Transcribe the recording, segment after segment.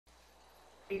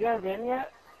You guys in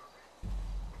yet? No,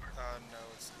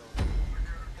 it's loading.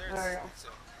 There's, There you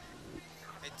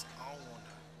it's on.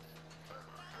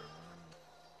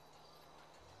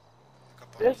 Look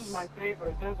up go. on This is this. my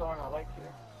favorite. This one I like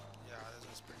here. Yeah, this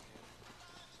one's pretty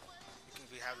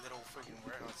good. We have little freaking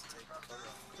warehouse to take cover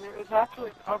on. It's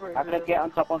actually covered I'm gonna here. get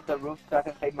on top of the roof so I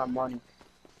can save my money.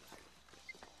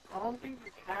 I don't think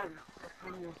you can.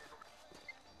 Can you?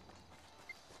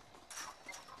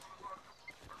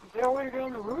 Is there a way to get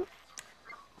on the roof?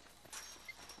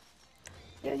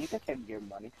 Yeah, you can save your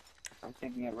money. I'm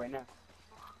saving it right now.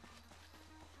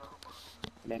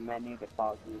 Then I need to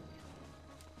pause you.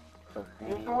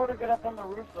 There's nowhere to get up on the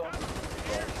roof though.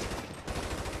 Yeah.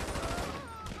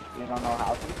 You don't know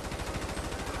how to?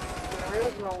 There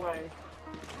is no way.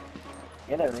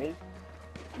 Yeah, there is.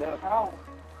 Look, How?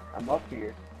 I'm up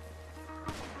here.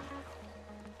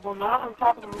 Well, not on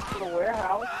top of the roof of the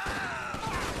warehouse.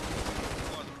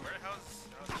 Oh, the warehouse?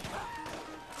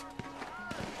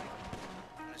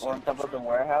 Or on top of the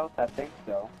warehouse? I think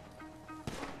so.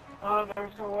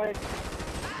 There's no way.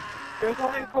 There's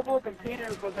only a couple of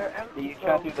containers, but they're empty. Did you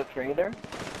try through the trailer?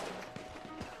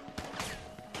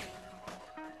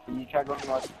 Did you try going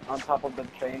on top of the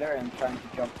trailer and trying to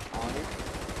jump on it?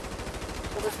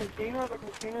 For the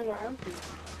containers are empty.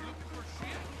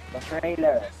 The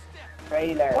trailer.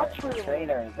 What trailer?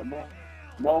 Trailer. The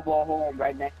mobile home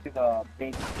right next to the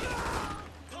big.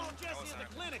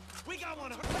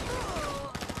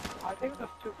 I think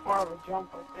that's too far of a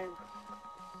jump, I think.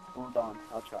 Hold on,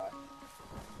 I'll try.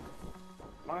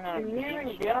 Can you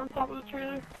even get on top of the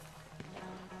trailer? I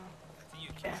think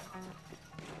you can.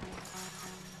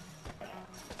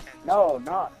 No,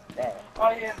 not that. Oh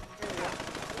yeah, here we go.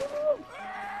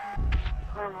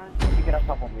 Never mind. Let me get on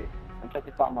top of it. I'm trying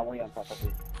to find my way on top of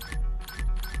it.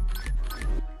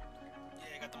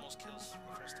 Yeah, I got the most kills the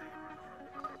first time.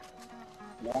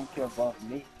 One kill above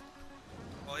me.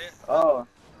 Oh yeah? Oh,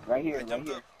 right here, I right jumped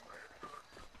here. up.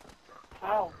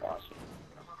 How? Watch it.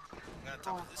 I'm on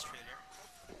top of this trailer.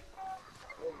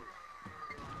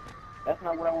 That's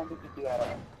not what I wanted to do at all.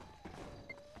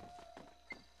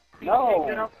 You can't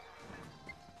get No! up.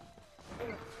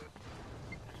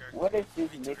 What is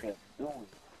this nigga doing?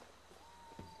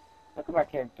 Look at my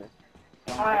character.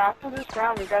 Alright, after this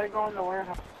round, we gotta go in the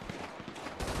warehouse.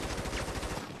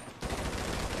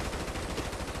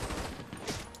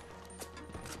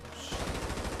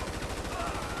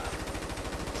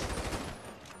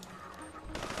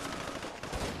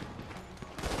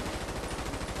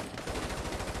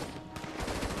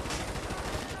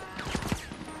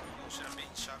 Oh shit, I'm being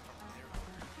shot from the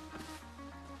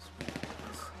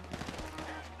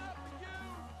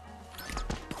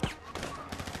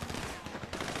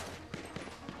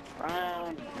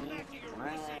Run, bitch,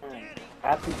 run. I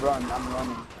have to run, I'm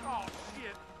running. Oh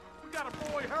shit! We got a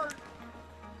boy hurt.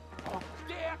 Oh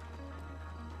yeah.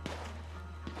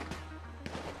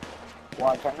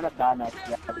 Watch, I'm gonna die next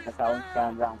round because I was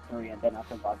down round 3 and then I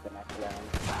survived the next round.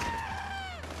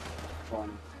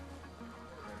 Fun.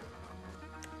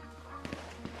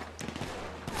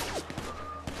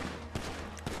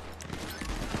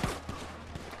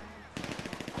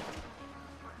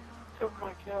 Took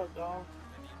my kill, dog.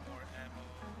 I need more ammo.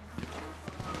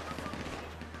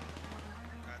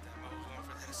 Goddamn, I was going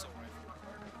for the assault rifle.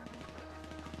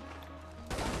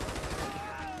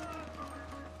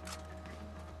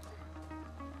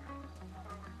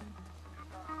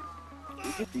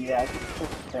 You can see that, I can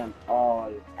push them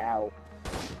all out.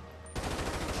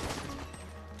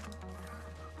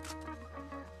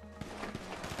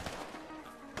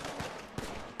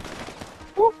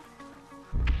 Woo!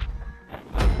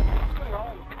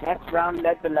 Next round,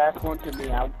 let the last one to me.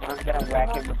 I'm gonna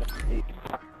whack him with a stick.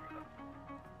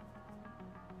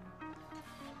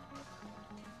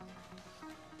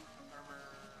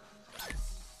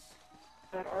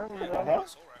 That armor, The though. hell?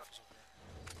 Assault rifles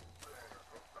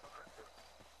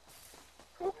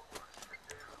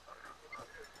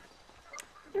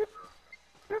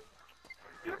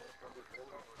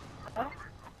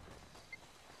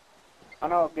I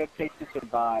know a good place to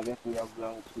survive if we are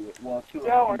going to it. Well, two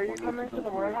Yo, of are you coming to the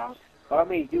warehouse? Follow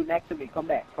me, you next to me. Come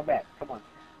back, come on.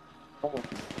 Come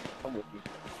with me. Come with me.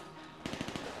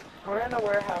 We're in the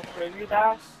warehouse, so if you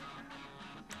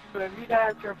die,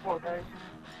 it's your fault, guys.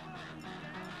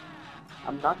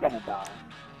 I'm not gonna die.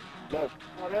 Look,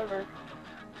 Whatever.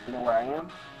 you know where I am?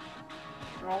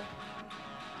 No.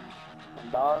 I'm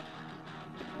dog.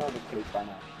 You know the case by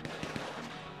now.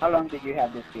 How long did you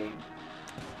have this game?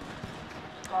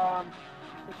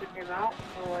 Since it came out,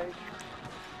 or like,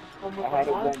 almost I had a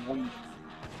it month. 1 week.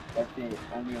 That's it,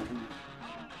 only a week.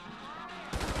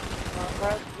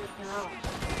 Glad it came out.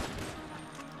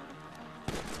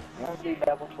 Only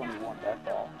level 21, that's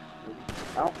all.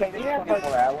 I don't play this Yeah,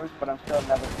 24 hours, but I'm still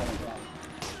level 21.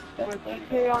 That's but funny.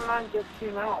 GTA Online just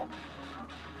came out.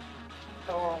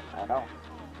 So, I know.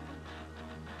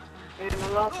 and I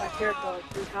lost my character like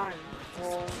 3 times.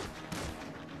 So,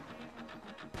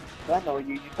 I know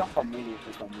you come from media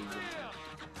for some reason.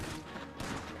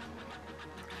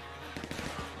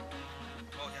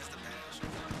 Oh, he has the badge.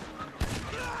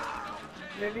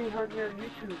 maybe you heard me on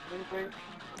YouTube, maybe.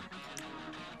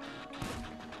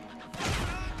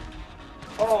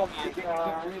 Oh my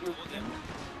god.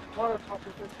 What the fuck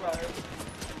is this guy?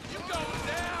 You going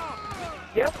down?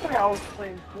 Yesterday I was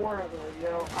playing Fortnite,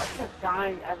 yo. I kept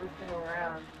dying every single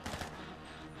round.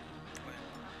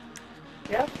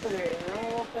 Yesterday, you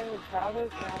know what thing with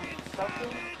Travis and I was stuck in?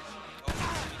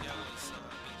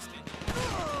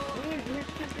 He's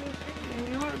just being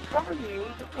stingy. He wouldn't cover me. He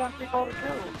was just gonna take all the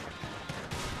kills.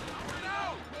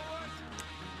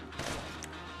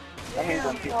 I hate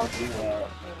when people do that.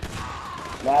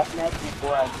 Last match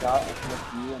before I got into with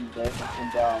you and this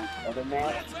and other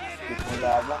match, before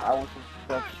that one, I was just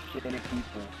such shitty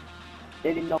people.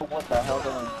 They didn't know what the hell they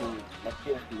were doing. Like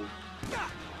seriously.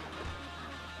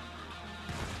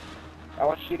 I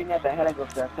was shooting at the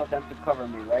helicopter, I told them to cover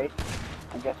me, right?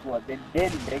 And guess what? They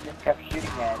didn't. They just kept shooting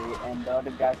at it, and the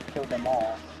other guys killed them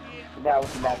all. And that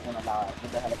was the last one alive,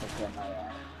 with the helicopter in my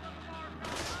eye.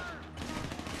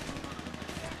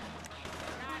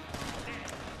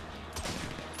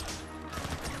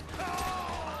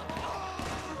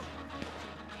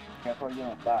 Careful, you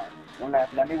don't die. One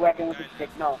last. Let me whack him with the stick.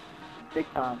 No. Stick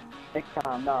time. Stick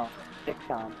time. No. Stick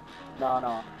time.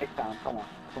 No. Stick time. Come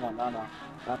on. No.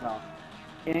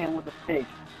 Hit him with the stick.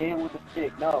 Hit him with the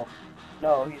stick. No.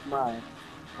 No, he's mine.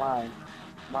 Mine.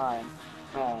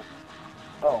 Oh,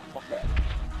 okay.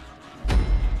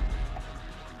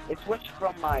 It switched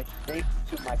from my stick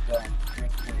to my gun.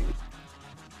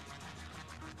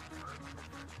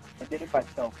 I did it by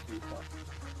self too,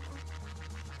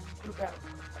 so. Okay.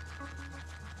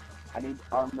 I need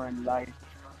armor and life.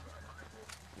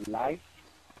 Life?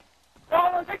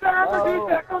 No, don't take that armor, No.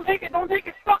 dude. Don't take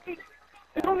it. Fucking.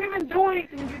 They don't even do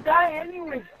anything. You die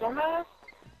anyways, dumbass.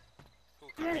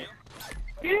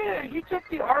 Yeah, he took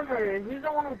the armor, and he's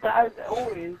the one who dies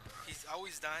always. He's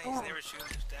always dying. He's never shooting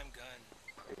his damn gun.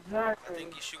 Exactly. I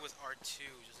think you shoot with R2,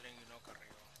 just letting you know,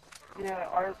 Carrillo. Yeah,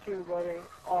 R2, buddy.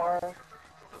 R2.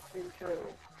 So I need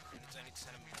to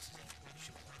send him a message and you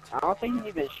shoot with R2. I don't think he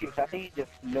even shoots. I think he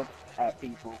just looks at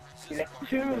people. He likes to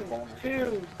shoot their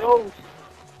bonus.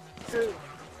 Two.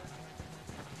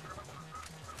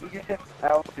 He just hits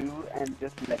L2 and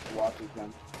just like watches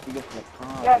them. He just like,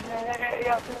 oh.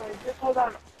 Yeah. Just hold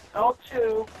on.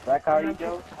 L2. Like how you and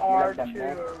do?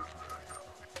 R2.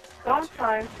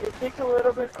 Sometimes it takes a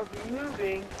little bit of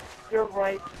moving your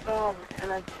right thumb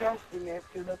and adjusting it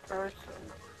to the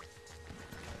person.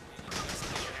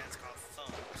 It's called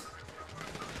thumbs.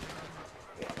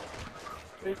 Yeah.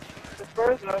 Which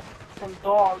differs us from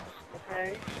dogs, okay?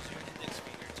 Use your index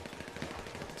finger to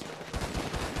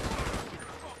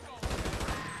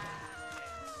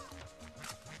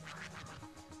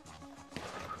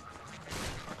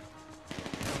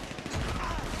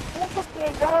What's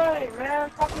that guy, man?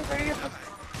 Fucking crazy for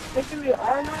taking the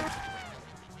armor?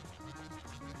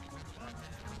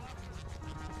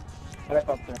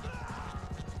 Helicopter.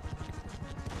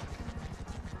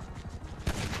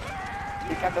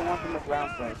 Pick up the ones on the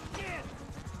ground first.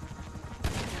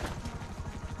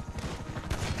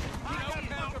 I'm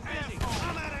out of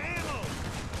ammo!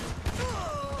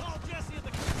 Call Jesse at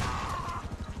the...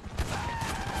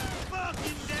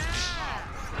 Fucking down!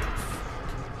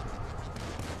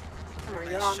 Oh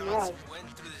my My god, shots went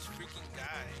through this freaking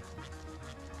guy.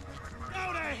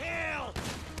 Go to hell!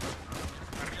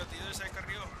 Carrillo, the other side,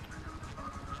 Carrillo.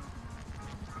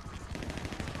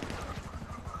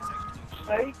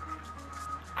 Hey?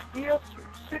 He has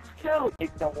 6 kills.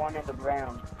 Take the one in the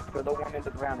ground. For the one in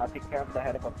the ground, I'll take care of the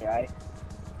helicopter, alright?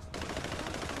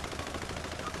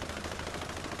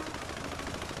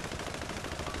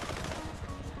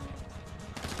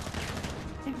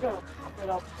 He's gonna fuck it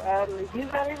up badly.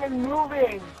 He's not even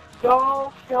moving.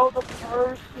 Don't kill the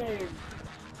person.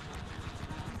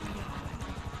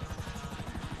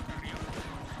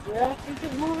 Yes, he's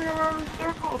just moving around in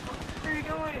circles. What are you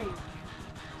doing?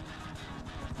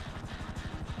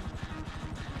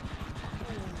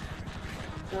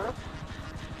 Sir?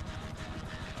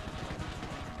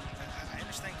 I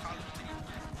understand Call of Duty.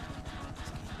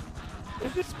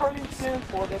 This is pretty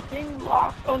simple. The thing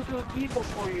locks onto the people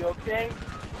for you, okay?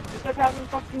 It's like having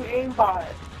fucking aimbot.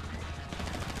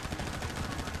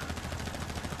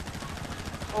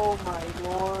 Oh my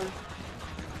lord.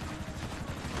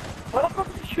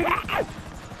 shooting?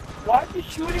 Why is he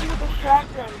shooting with a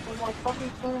shotgun from like fucking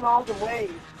 3 miles away?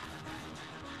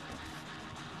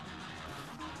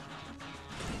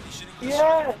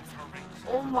 Yes!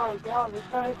 Oh my god, this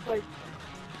guy's like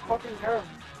fucking nerve.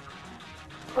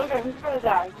 Look at him, he's gonna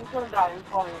die. He's gonna die. I'm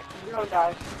calling it. He's gonna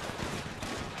die.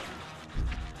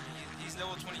 He's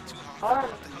level 22. Alright.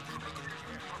 What the hell did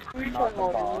he make it? Retard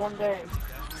mode in 1 day.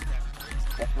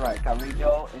 That's right,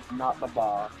 Carrillo is not the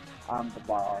boss. I'm the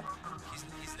boss.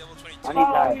 He's level 22. I need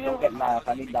life, don't get life,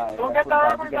 I need life. Don't That's get the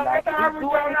what armor, you don't life. get the armor, Do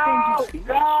go anything, now! you bitch.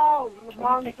 Go! You Take your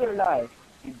monster! life,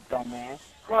 you dumbass.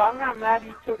 Well, I'm not mad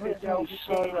you took it, Joe, Shit,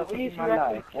 because at least you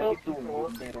actually killed what you people.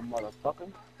 doing, you little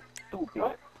motherfucker? Stupid.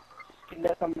 What? You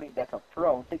let somebody that's a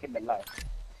pro taking the life.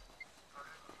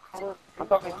 I'm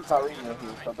talking to Carrillo here,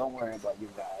 so don't worry about you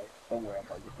guys. Don't worry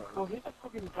about yourself. Oh, he's a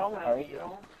fucking dumbass, Carrillo. you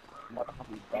know?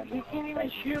 Motherfucking He can't even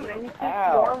shoot, and he takes the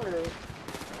Ow. armor.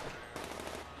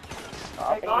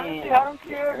 Like, honestly, I don't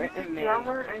care if you take the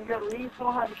armor and you at least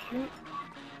know how to shoot,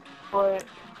 but...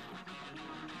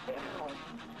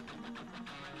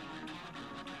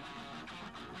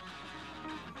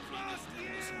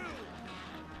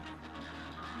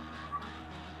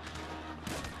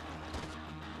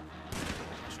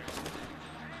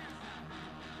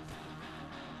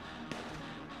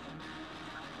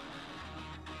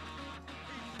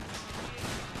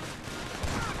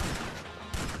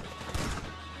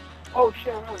 Oh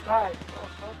shit, I'm gonna die.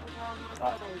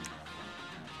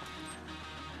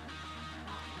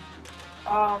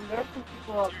 There's some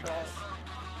people outside.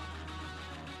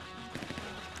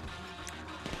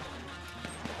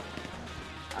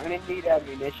 I'm gonna need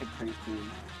ammunition pretty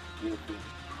soon. Real soon.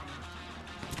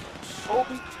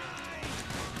 Kobe.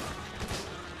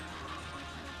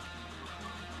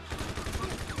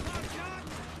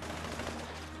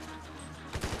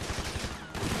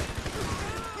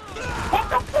 What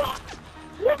the fuck?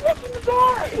 Who's locking the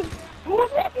door?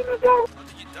 Who's locking the door? How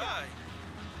did you die?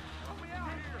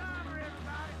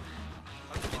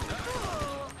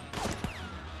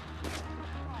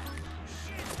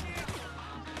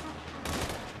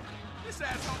 This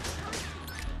asshole.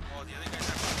 Oh, the other guy's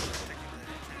actually protecting the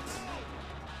entrance.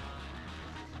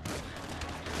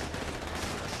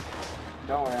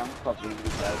 Don't worry, I'm fucking you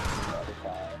guys from the other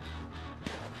side.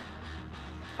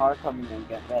 Hard coming and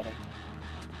get ready.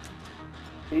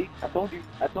 See? I told you.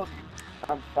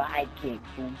 I'm sidekick,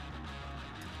 fool.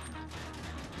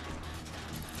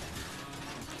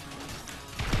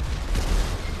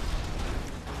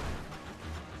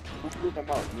 Who blew them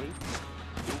out, me?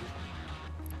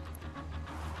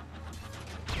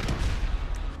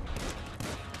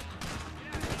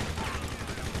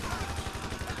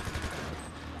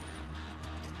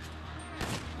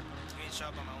 Getting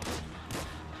shot by my own team.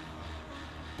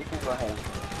 You can go ahead.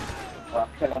 Or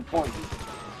kill him for you.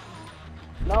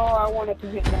 No, I wanted to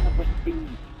hit them with speed.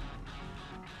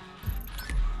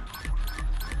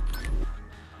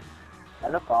 I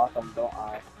look awesome, don't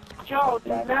I? Joe, do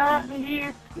not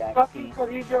leave fucking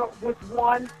Carrillo with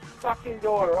one fucking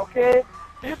door, okay?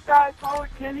 This guy probably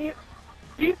can't even,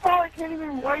 he probably can't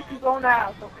even wipe his own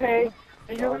ass, okay?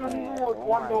 And you're gonna leave him with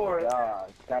one door.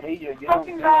 Carrillo, you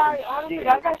Fucking don't guy, honestly, shit.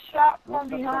 I got shot from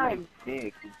What's up behind. with this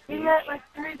dick, He bitch? let like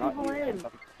 3 Not people you, in.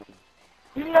 fucking-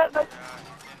 He let like,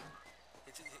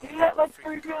 He he let like 3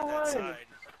 freaking people that in. side.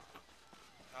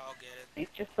 I'll get it. He's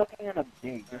just sucking on a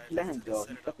dick. Just let him go.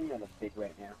 He's sucking on a dick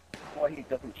right now. That's why he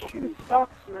doesn't He shoot.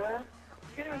 sucks, man.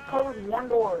 He can't even cover with one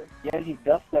door. Yeah, he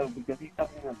does so because he's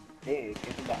sucking on a dick.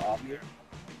 Isn't that obvious?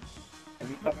 If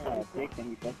he's sucking on a dick, then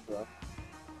he does so.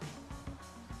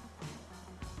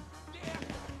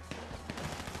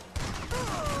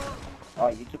 Oh,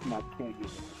 you took my kill, you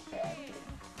little bastard.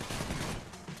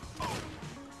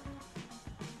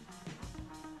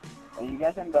 Are you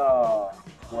guys in the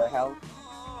warehouse?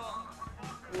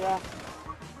 Yeah.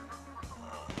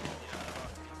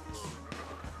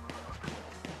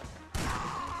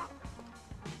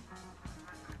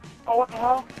 Oh, what the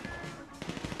hell?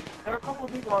 There are a couple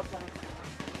of people outside.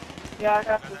 Yeah, I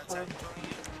got this one.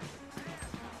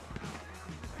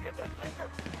 Get that thing.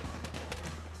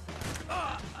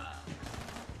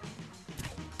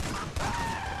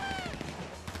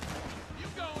 You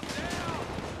going down?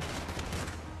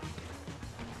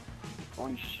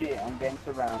 Holy shit, I'm getting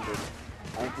surrounded.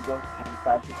 I need to go from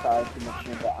side to side to make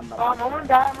sure that I'm not... I'm gonna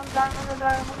die, I'm gonna die, I'm gonna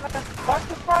die, I'm gonna die. Watch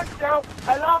the front, Joe.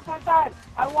 I lost my side.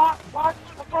 Watch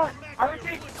the front. I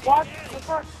repeat, watch the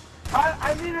front.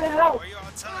 I need help. Why are you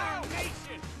outside?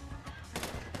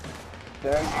 Sir,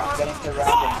 you're getting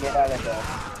surrounded. Get out of there.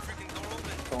 Freaking door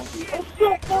open. Told you. I'm so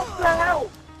close to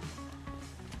help.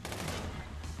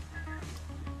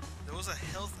 There was a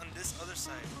health on this other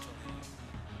side, Tony.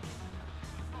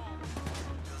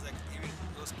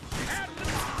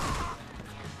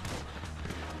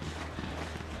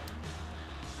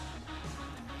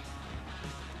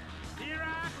 Here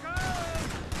I come!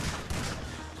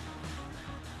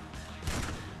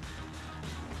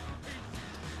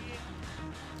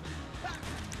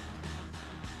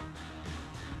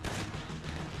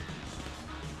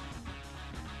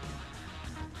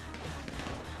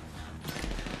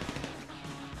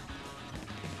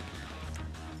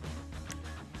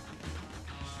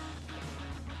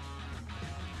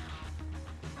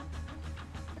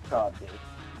 God, dude.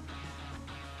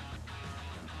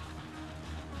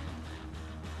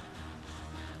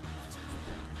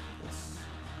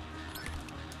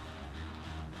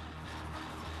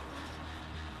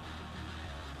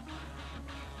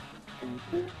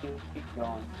 Keep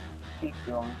going, keep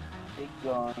going, keep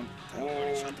going,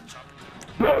 and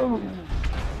boom!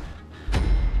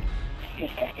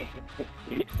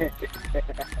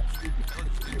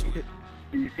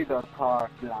 You see the car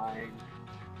flying.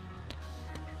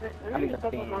 I mean, that's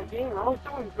what my game. I was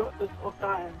doing good this whole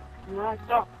time. And I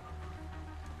suck.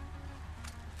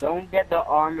 Don't get the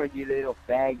armor, you little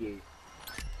faggot.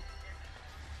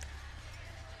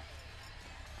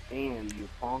 Damn, you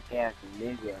punk ass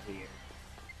nigga here.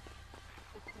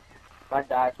 If I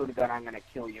die, I swear to God, I'm gonna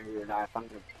kill you in real life. I'm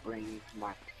gonna bring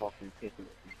my fucking pistol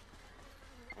with me.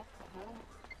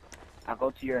 I'll go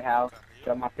to your house,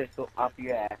 shove my pistol up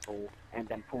your asshole, and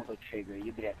then pull the trigger.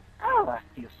 You'll be like, oh, I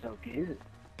feel so good.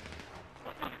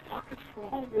 What is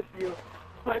wrong with you?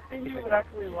 I think you would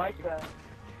actually like that.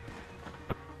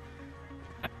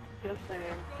 Just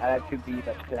saying. I like to be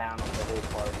the clown of the whole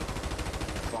party.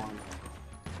 Fun.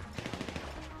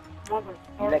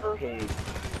 You like Motherfucker. pigs.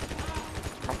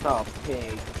 I saw a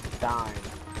pig dying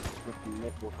with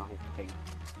nipples on his face.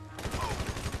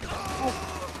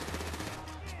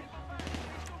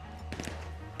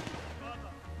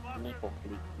 Nipple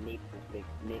flick, nipple flick,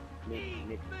 nip.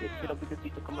 Shut up because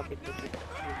you come up with this.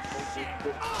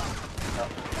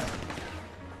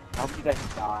 I hope you guys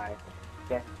die.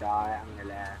 Just die, I'm gonna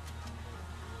laugh.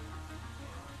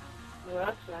 Well,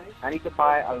 that's nice. I need to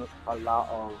buy a lot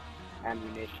of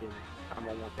ammunition. I'm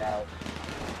almost out.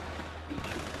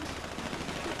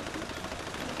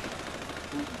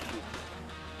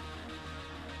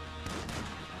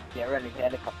 Get ready,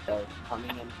 helicopter coming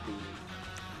in soon.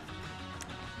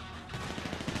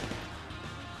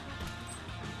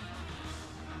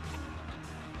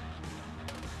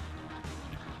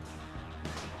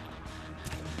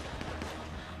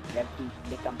 Let's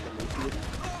become the movie.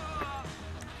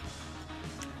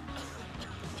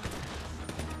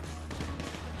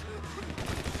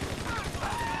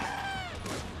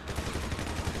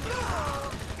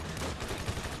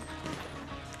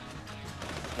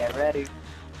 Get ready.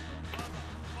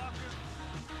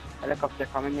 Helicopter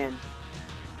coming in.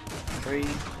 3,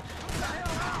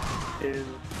 2,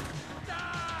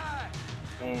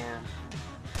 and...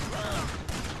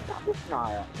 It's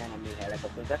not an enemy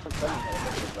helicopter, that's a friendly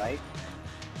helicopter, right?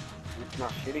 It's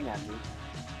not shooting at me.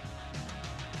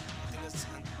 I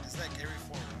think it's like every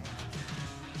 4 rounds.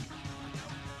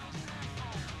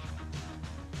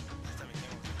 Last time we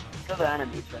came with So the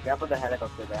enemies, like after the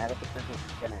helicopter isn't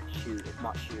gonna shoot, it's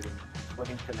not shooting. It's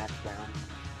waiting for the next round.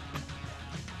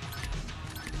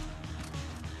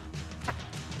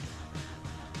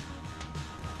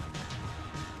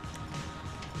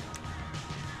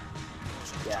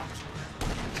 Yeah.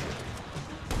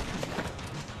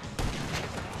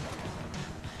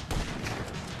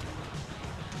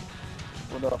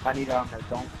 Well, look, I need armor.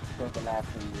 Don't throw the last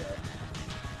one yet.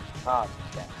 Oh,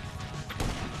 shit.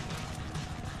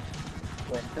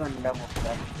 We're doing level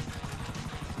 7.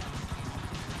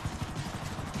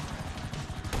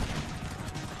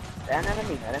 An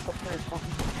enemy helicopter or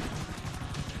something?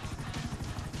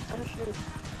 Oh, shoot.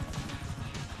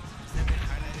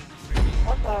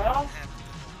 What the hell?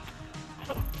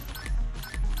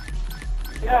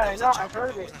 Yeah, I know, I've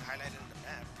heard it.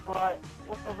 But,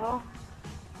 what the hell?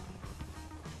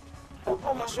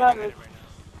 Oh my god, it's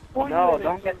 40 No, minutes.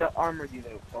 don't get the armor, you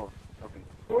little... Oh, okay.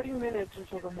 40 minutes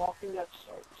until the Walking Dead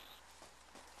starts.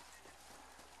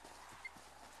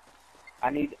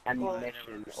 I need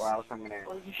ammunition, or else I'm gonna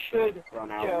Well, you should,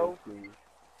 run out Joe. real soon.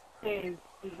 Dave,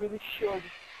 you really should.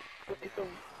 But it's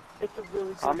a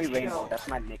really Call me good Rainbow, show. that's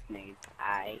my nickname.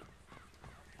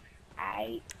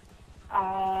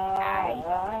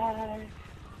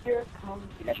 Here comes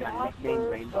You like my nickname,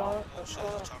 Rainbow?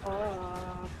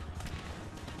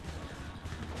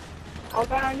 Oh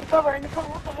god, I need cover,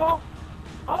 what the hell?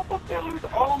 How the fuck did I lose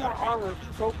all my armor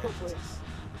so quickly?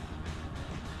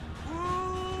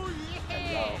 Ooh, yeah!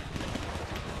 Hello.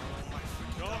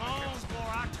 Go home before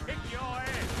I kick your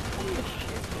ass! Holy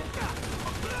shit, man.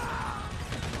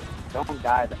 Don't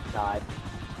die, guys.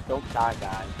 Don't die,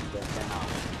 guys. Because then I'll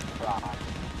cry.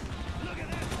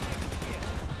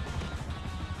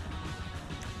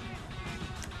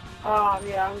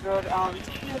 Yeah, I'm good. You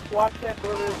should just watch that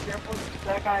door real careful.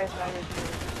 That guy is not even doing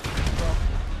it.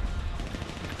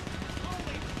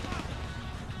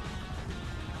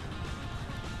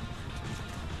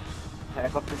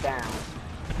 Helicopter down.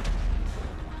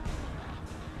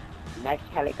 Next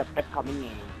helicopter coming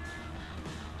in.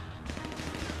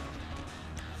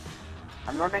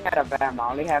 I'm running out of ammo.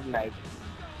 I only have like,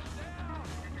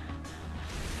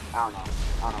 I don't know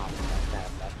how many I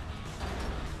have left.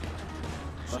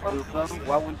 But Luca,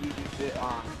 what would you use it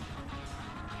on?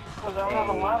 Because I don't have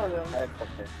a lot of them.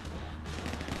 Helicopter.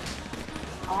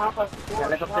 I have like 4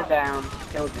 Helicopter shots. down.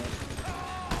 Killed it.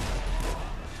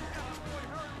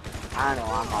 I know,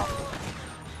 I'm off.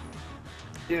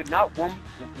 Dude, not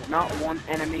one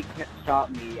enemy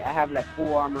shot me. I have like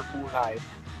full armor, full life.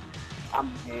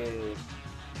 I'm good.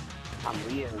 I'm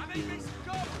real good.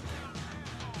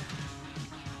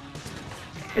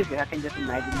 I can just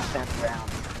imagine you stand around.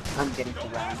 I'm getting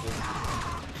surrounded.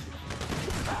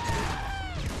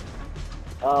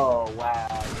 Oh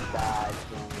wow, you died,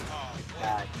 son.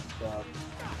 God, you suck.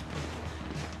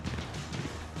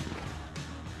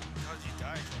 How'd you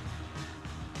die?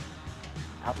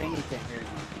 I think he can hear you.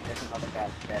 There's another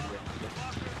guy's dead with you.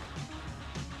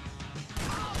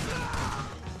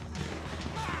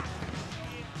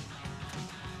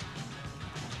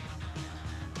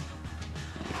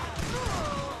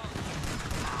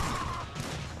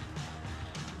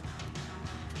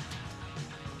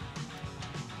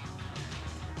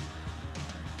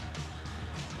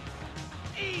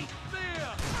 Eat fear!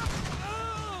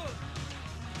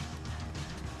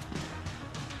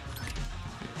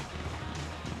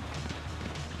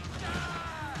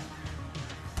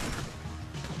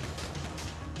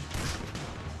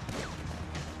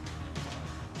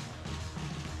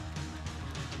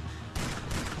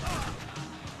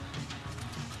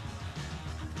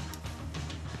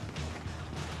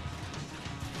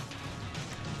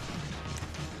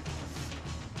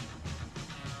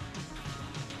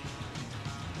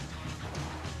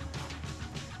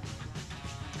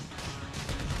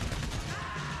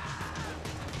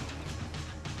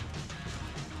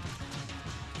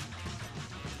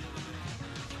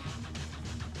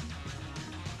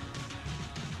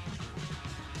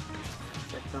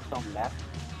 There's still some left.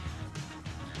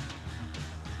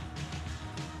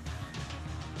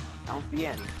 I don't see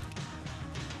any.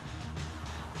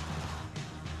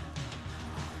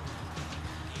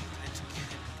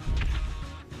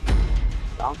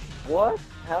 What?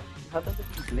 How does it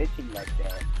keep glitching like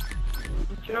that?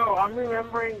 Joe, I'm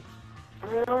remembering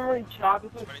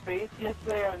Chavez's face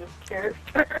yesterday on his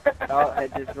character. Oh,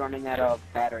 it's just running out of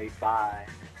battery. Bye.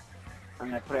 I'm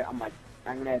gonna put it on my.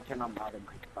 I'm gonna turn on my other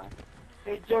mic. Bye.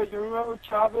 Hey Joe, you remember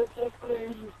Chavez yesterday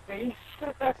in his face?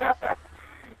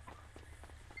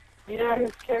 Yeah,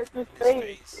 his character's His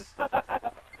face.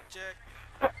 Check.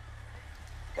 Oh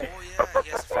yeah, he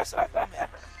has the face of a woman.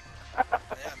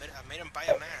 Yeah, I made him buy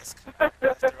a mask.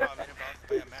 After all, I made him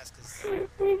buy a mask because He's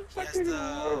he has fucking the,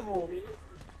 horrible. you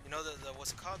know the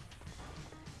what's it called?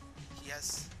 He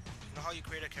has, you know how you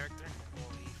create a character?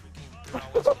 Well, he freaking threw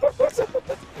out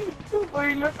Well,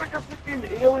 he looks like a freaking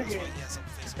That's alien. why he has some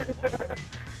face of a woman.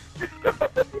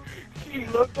 He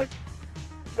looks like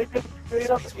a straight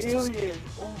up alien.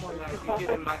 Oh my god. You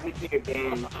did a magnitude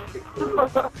again.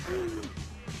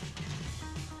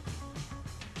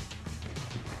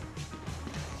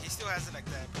 He still has it like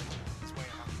that, but he's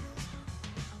wearing hockey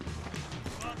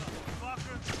gloves.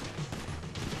 Motherfucker!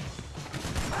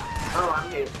 Oh, I'm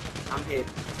hit. I'm hit.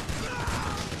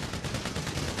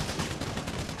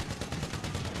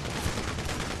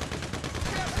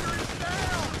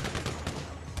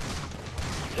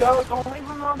 Joe, don't leave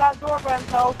him on that door,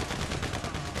 Bento.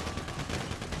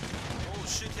 Oh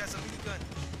shit, he has a minigun.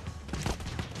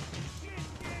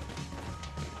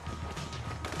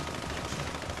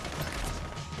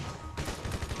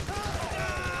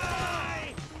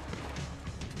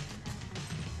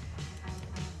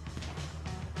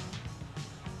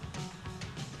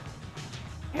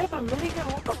 He has a minigun,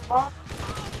 what the fuck?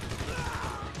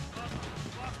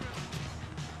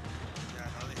 Yeah,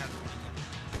 now they have the minigun.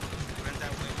 He went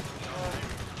that way.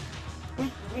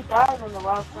 We died in the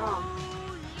last round.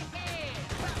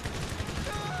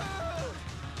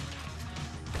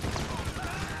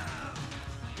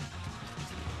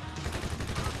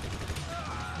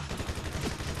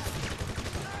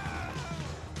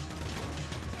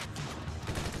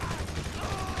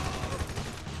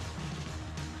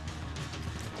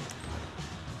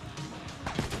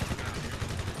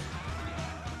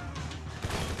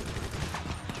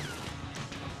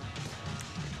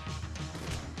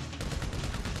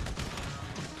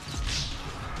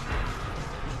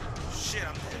 shit,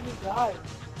 I'm dead. You died.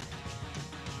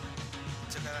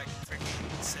 Took out like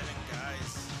freaking 7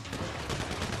 guys.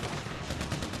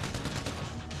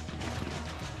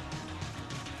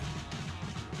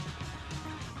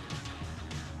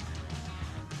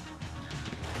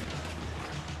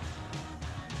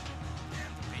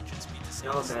 Damn, the Patriots beat the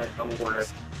No, Saints. that don't work.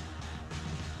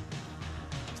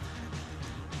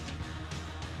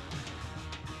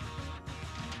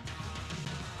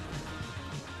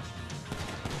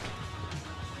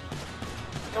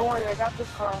 Don't worry, I got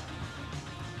this car.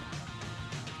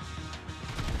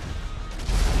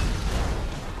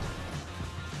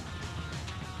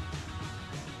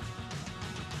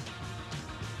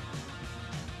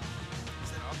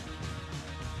 Is it up?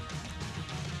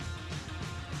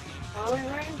 What are you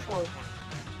waiting for?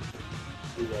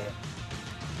 Yeah.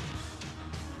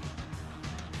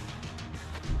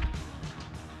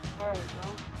 Alright,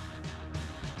 bro.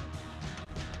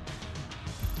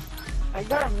 I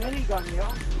got a minigun, yo.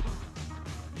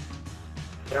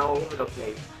 They're all over the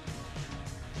place.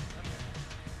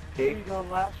 Here See? you go,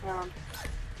 last round.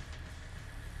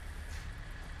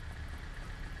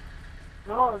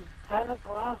 No, it's 10 at the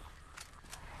last.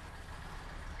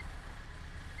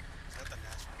 Is that the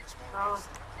last round? There's more No, rounds.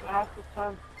 last is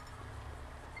 10.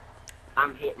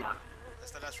 I'm hit now.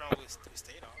 That's the last round we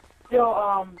stayed on.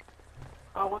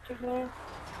 Yo, what's his name?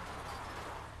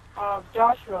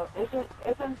 Joshua. Isn't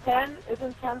 10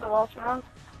 the last round?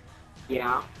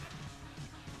 Yeah.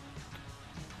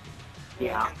 You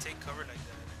Yeah. can't take cover like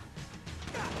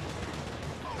that.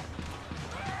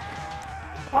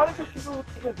 Probably because people will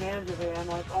take advantage of it and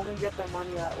like only get their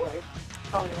money that way.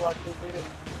 Tell me what they do.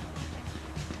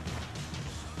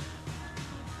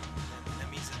 That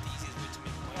means that the easiest way to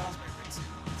make money is by racing.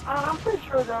 I'm pretty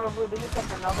sure they'll release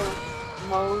like another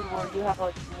mode where you have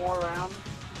like more rounds.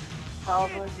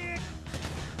 Probably.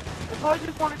 They probably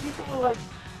just wanted people to like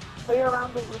play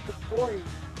around with the story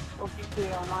of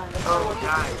GTA Online. That's Oh, what they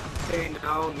guys, hey,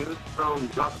 now news from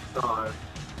Rockstar.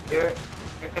 They're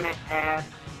gonna add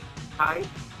height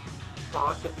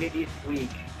possibly this week.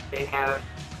 They have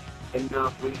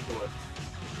enough resources.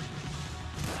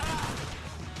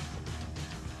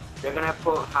 They're gonna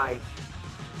put height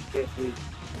this week.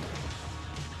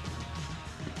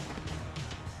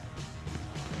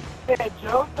 Yeah,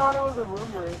 Joe thought it was a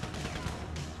rumor.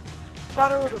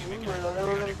 Thought it was a rumor that they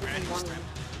were gonna give me money.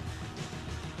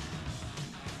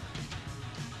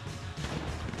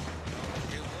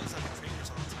 It was on the trailers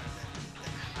all the time,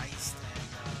 that heist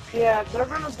and Yeah, they're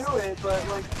gonna do it, but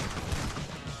like,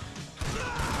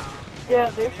 yeah,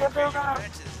 they said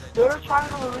they were trying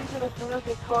to release it as soon as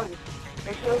they could.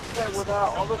 They showed that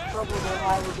without all the trouble they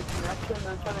had with the connection,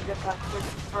 they're trying to get that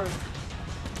fixed first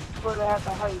before they have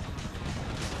the heist.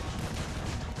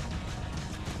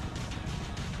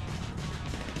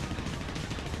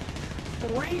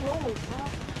 Where are you going, bro?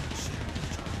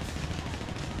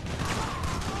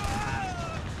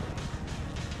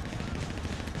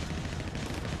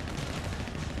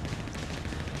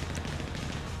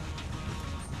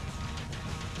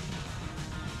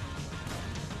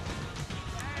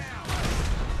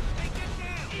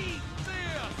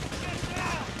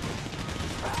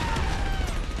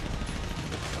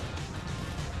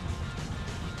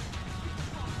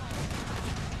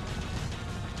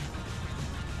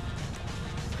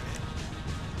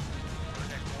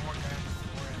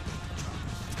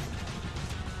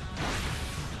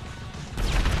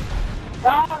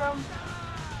 Got him!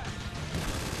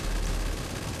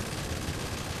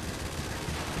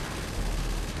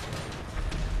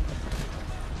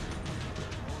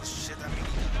 Oh shit, that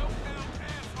minigun.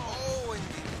 Oh, and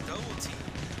the double team.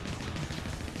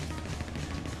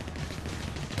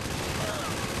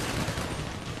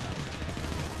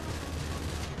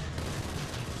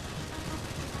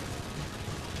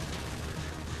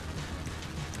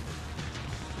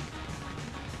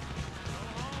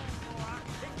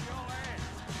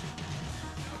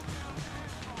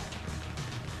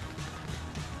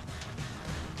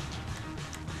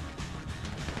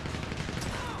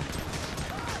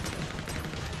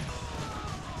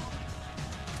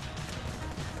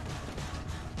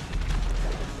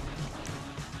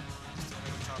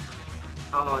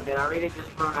 Oh, did I really just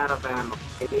run out of ammo?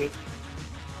 Okay?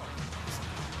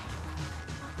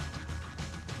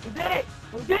 We did it!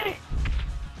 We did it!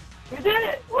 We did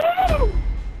it! Woo!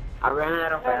 I ran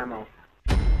out of ammo.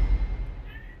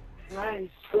 Nice.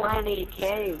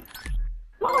 20K.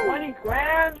 20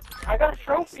 grand! I got a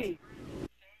trophy!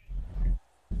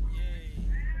 Yay.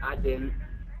 I didn't.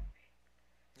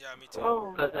 Yeah, me too.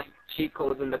 Oh. Because I cheat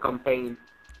codes in the campaign.